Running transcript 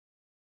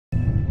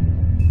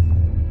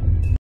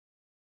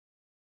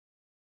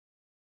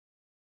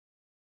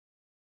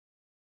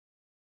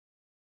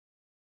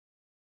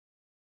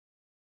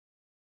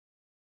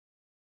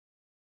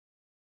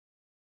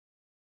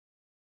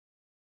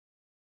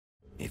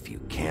If you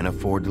can't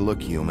afford to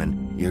look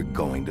human, you're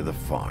going to the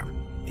farm.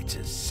 It's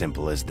as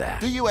simple as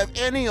that. Do you have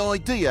any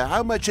idea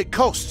how much it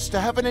costs to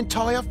have an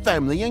entire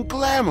family in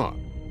Glamour?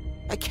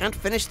 I can't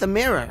finish the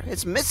mirror.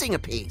 It's missing a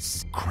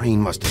piece.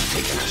 Crane must have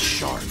taken a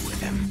shard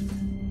with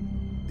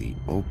him. The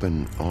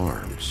open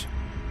arms.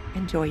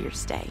 Enjoy your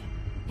stay.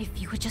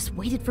 If you had just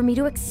waited for me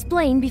to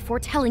explain before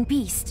telling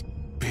Beast.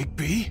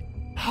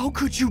 Bigby? How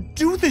could you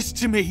do this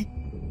to me?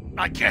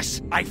 I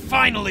guess I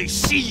finally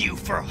see you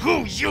for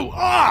who you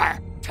are!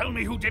 Tell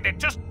me who did it!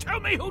 Just tell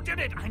me who did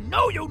it! I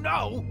know you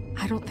know!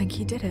 I don't think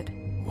he did it.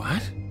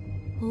 What?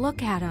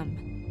 Look at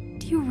him.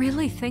 Do you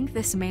really think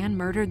this man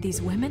murdered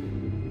these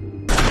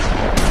women?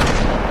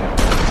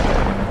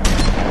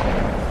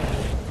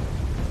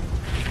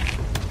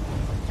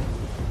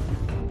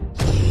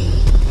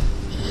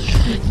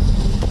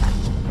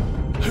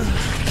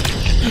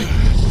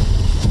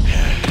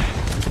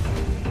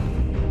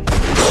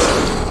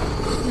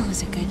 It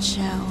was a good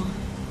show,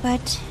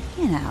 but,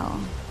 you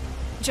know...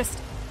 Just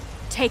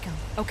take him,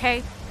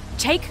 okay?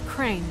 Take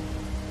Crane.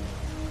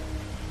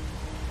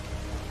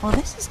 Well,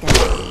 this is gonna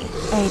be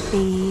a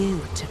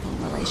beautiful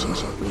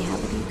relationship we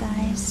have with you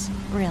guys.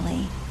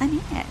 Really, I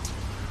mean it.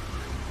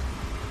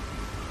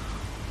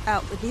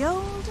 Out with the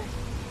old,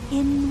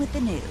 in with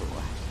the new.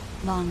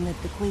 Long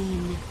live the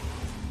Queen.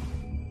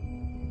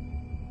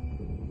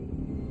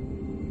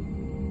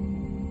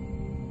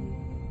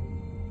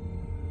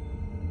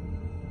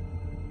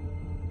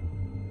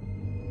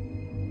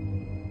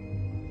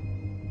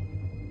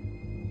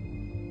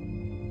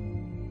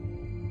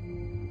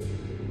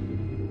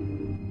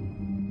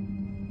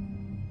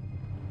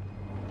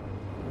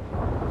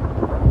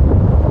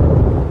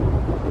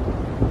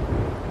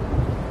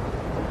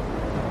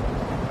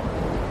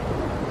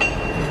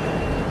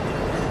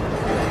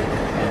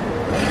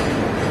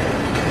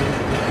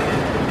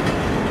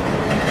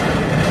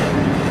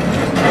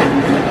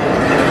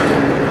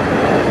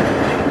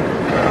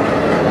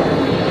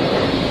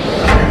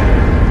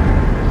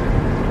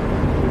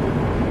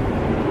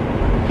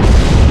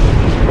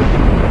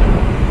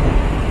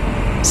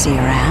 See you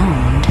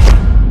around.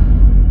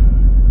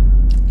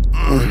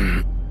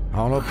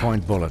 Hollow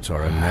point bullets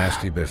are a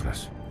nasty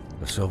business.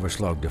 The Silver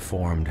Slug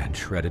deformed and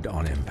shredded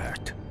on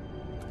impact.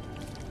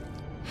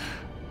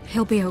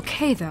 He'll be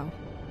okay, though.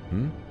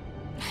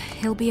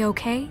 He'll be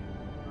okay?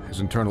 His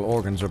internal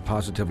organs are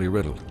positively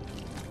riddled.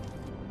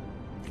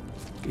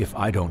 If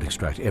I don't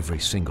extract every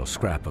single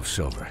scrap of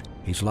silver,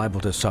 he's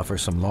liable to suffer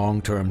some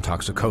long-term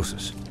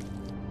toxicosis.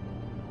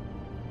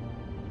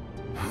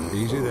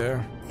 Easy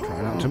there.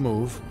 Try not to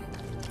move.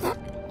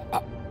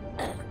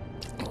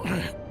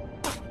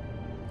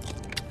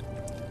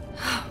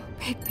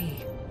 Bigby.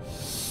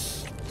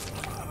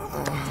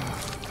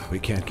 We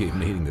can't keep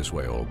meeting this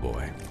way, old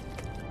boy.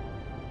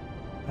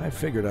 I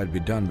figured I'd be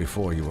done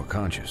before you were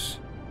conscious,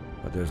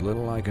 but there's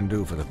little I can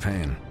do for the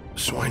pain.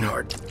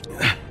 Swinehart,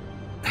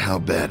 how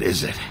bad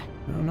is it?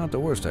 No, not the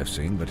worst I've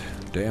seen, but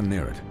damn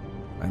near it.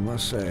 I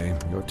must say,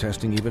 you're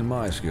testing even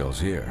my skills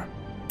here.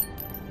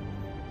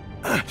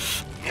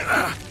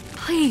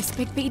 Please,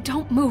 Bigby,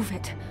 don't move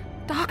it.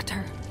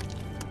 Doctor.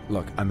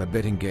 Look, I'm a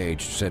bit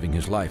engaged saving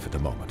his life at the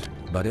moment,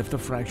 but if the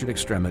fractured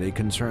extremity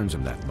concerns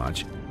him that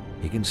much,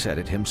 he can set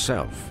it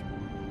himself.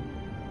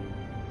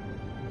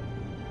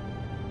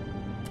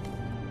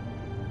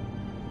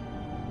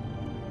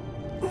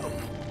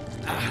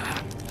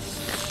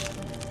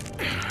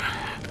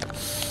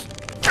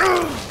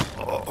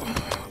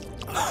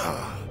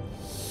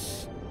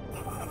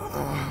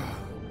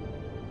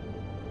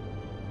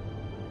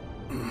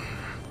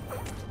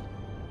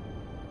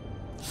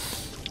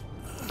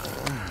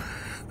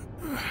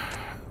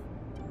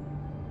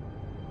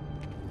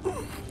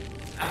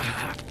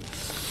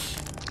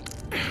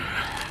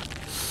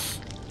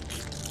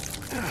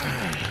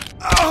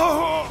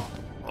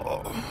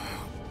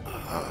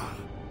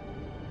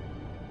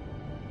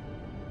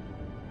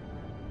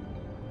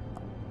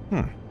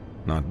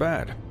 Not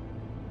bad.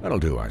 That'll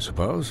do, I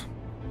suppose.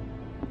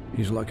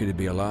 He's lucky to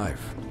be alive,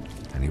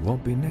 and he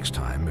won't be next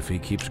time if he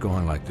keeps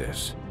going like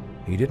this.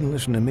 He didn't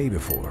listen to me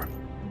before.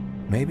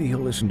 Maybe he'll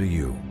listen to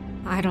you.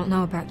 I don't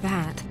know about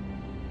that.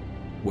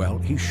 Well,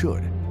 he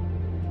should.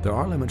 There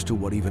are limits to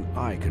what even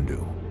I can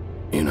do.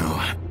 You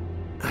know,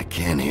 I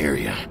can't hear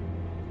you.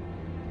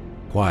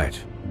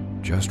 Quiet.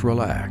 Just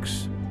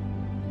relax.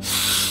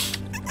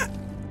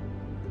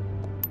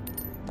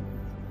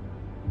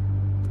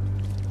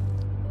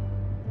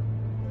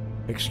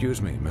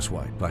 Excuse me, Miss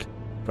White, but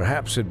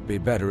perhaps it'd be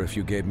better if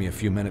you gave me a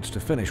few minutes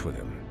to finish with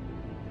him.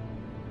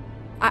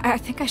 I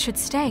think I should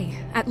stay,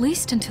 at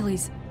least until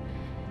he's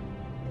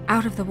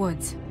out of the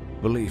woods.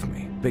 Believe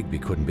me,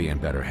 Bigby couldn't be in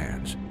better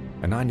hands,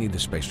 and I need the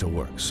space to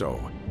work, so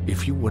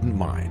if you wouldn't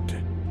mind.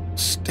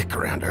 Stick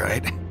around, all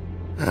right?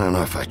 I don't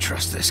know if I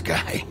trust this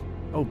guy.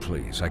 Oh,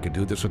 please, I could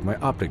do this with my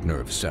optic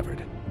nerve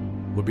severed.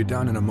 We'll be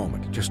done in a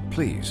moment. Just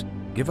please,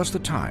 give us the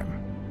time.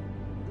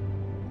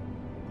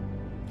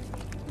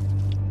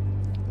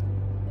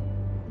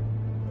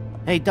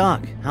 Hey,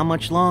 Doc, how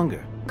much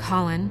longer?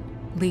 Colin,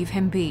 leave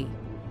him be.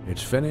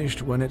 It's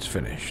finished when it's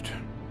finished.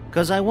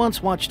 'Cause I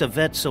once watched a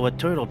vet sew a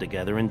turtle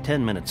together in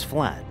 10 minutes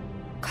flat.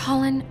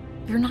 Colin,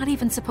 you're not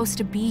even supposed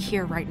to be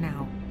here right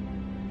now.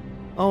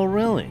 Oh,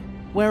 really?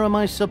 Where am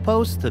I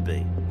supposed to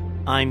be?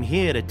 I'm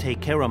here to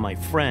take care of my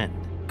friend.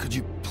 Could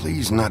you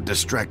please not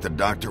distract the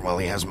doctor while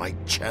he has my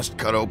chest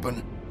cut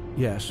open?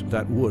 Yes,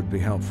 that would be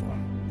helpful.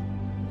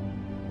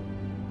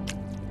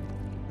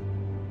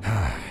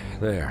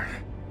 There.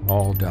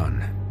 All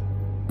done.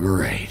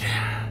 Great.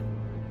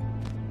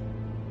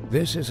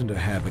 This isn't a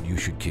habit you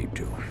should keep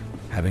to.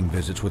 Having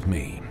visits with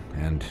me,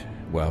 and,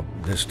 well,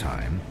 this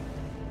time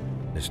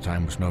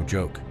was no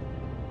joke.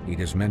 Eat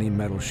as many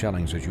metal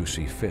shellings as you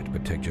see fit,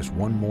 but take just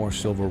one more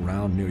silver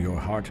round near your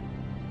heart,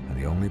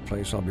 and the only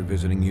place I'll be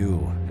visiting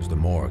you is the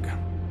morgue.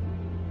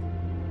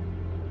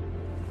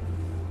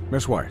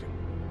 Miss White.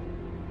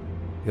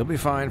 He'll be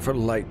fine for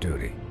light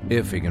duty,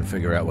 if he can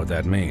figure out what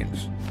that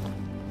means.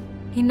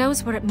 He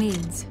knows what it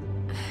means.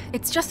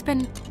 It's just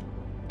been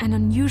an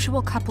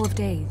unusual couple of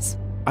days.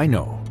 I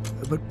know,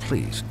 but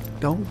please,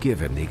 don't give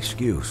him the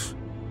excuse.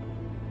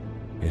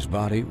 His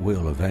body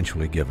will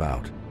eventually give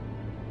out.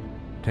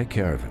 Take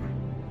care of him,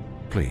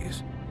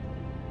 please.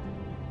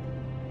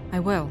 I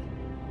will.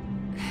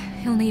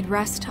 He'll need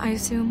rest, I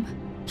assume?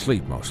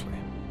 Sleep mostly.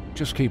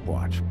 Just keep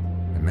watch,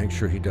 and make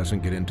sure he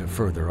doesn't get into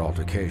further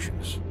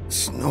altercations.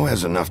 Snow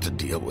has enough to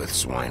deal with,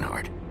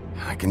 Swinehart.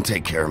 I can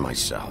take care of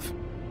myself.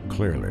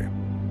 Clearly.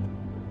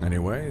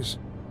 Anyways,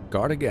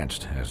 guard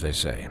against, as they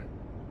say.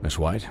 Miss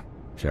White,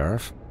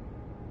 Sheriff,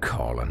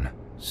 Colin.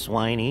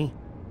 Swiney.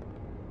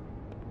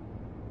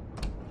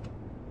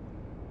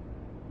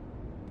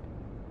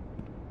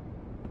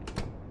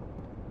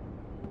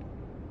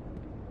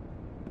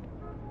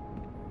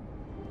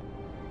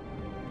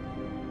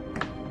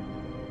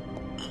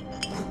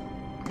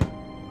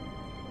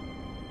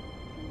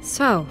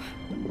 So,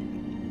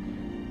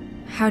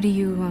 how do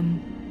you,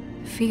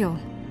 feel?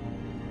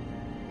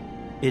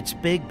 It's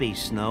Bigby,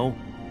 Snow.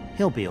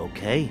 He'll be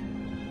okay.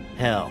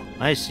 Hell,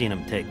 I seen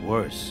him take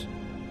worse.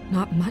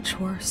 Not much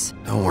worse.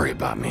 Don't worry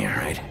about me, all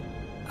right?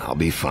 I'll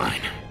be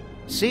fine.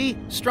 See?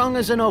 Strong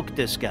as an oak,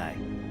 this guy.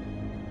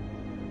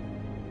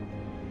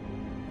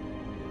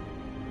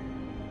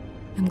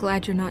 I'm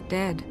glad you're not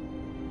dead.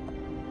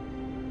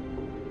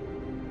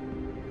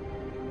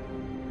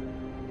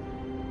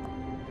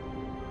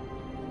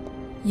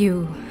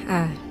 You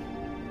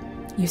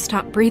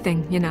stopped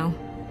breathing, you know,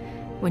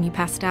 when you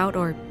passed out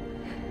or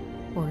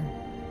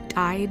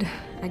died,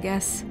 I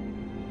guess.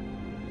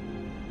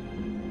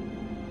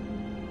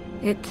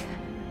 It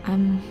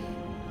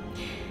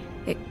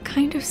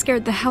kind of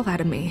scared the hell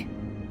out of me.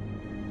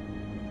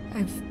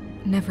 I've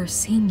never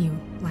seen you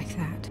like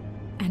that.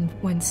 And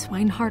when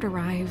Swinehart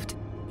arrived,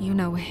 you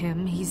know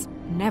him, he's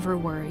never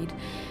worried.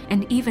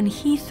 And even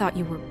he thought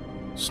you were...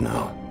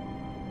 Snow,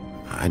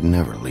 I'd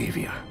never leave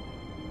you.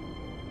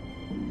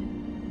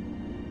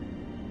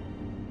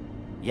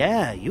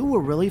 Yeah, you were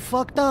really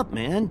fucked up,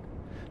 man.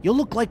 You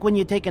look like when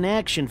you take an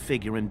action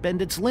figure and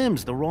bend its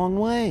limbs the wrong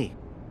way.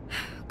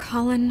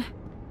 Colin...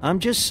 I'm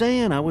just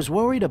saying, I was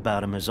worried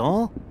about him is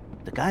all.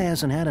 The guy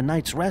hasn't had a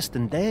night's rest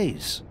in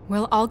days.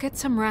 Well, I'll get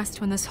some rest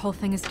when this whole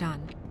thing is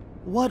done.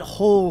 What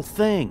whole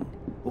thing?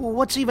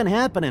 What's even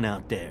happening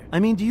out there? I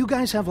mean, do you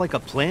guys have like a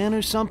plan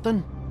or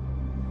something?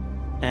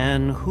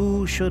 And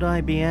who should I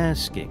be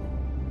asking?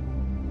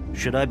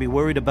 Should I be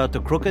worried about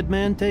the Crooked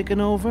Man taking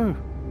over?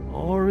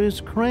 Or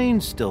is Crane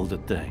still the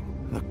thing?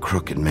 The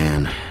Crooked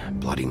Man,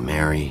 Bloody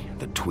Mary,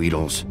 the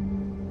Tweedles.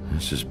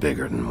 This is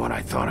bigger than what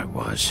I thought it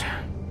was.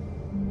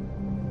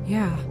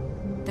 Yeah.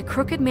 The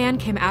Crooked Man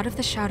came out of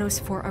the shadows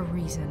for a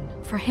reason.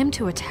 For him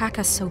to attack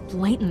us so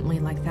blatantly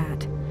like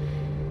that.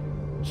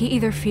 He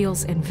either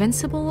feels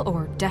invincible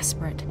or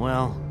desperate.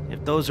 Well,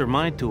 if those are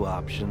my two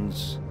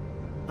options,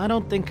 I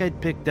don't think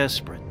I'd pick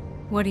desperate.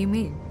 What do you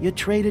mean? You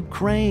traded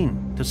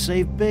Crane to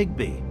save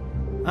Bigby.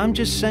 I'm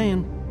just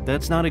saying,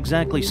 that's not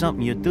exactly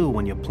something you do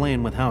when you're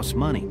playing with house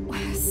money.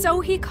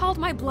 So he called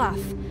my bluff.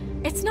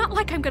 It's not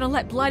like I'm gonna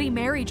let Bloody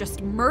Mary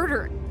just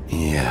murder...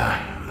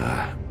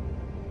 Yeah,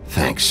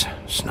 thanks,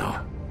 Snow.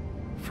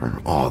 For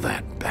all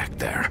that back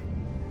there.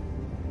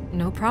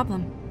 No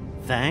problem.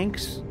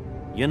 Thanks?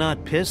 You're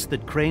not pissed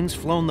that Crane's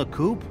flown the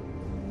coop?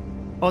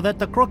 Or that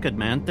the Crooked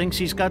Man thinks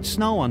he's got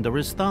Snow under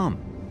his thumb?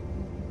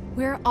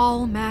 We're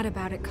all mad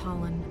about it,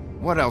 Colin.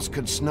 What else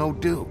could Snow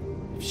do?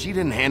 If she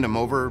didn't hand him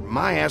over,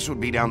 my ass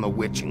would be down the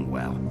witching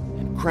well.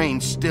 And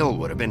Crane still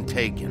would have been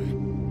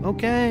taken.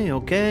 Okay,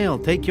 I'll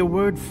take your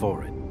word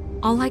for it.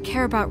 All I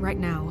care about right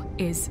now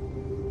is...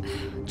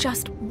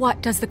 just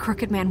what does the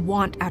Crooked Man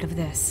want out of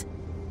this?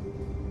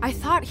 I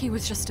thought he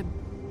was just a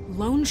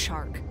loan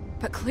shark,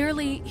 but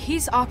clearly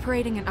he's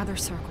operating in other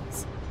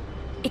circles.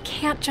 It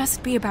can't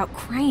just be about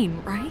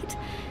Crane, right?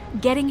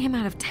 Getting him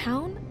out of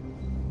town?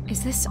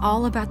 Is this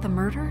all about the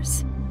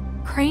murders?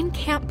 Crane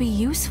can't be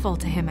useful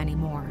to him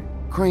anymore.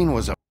 Crane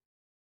was a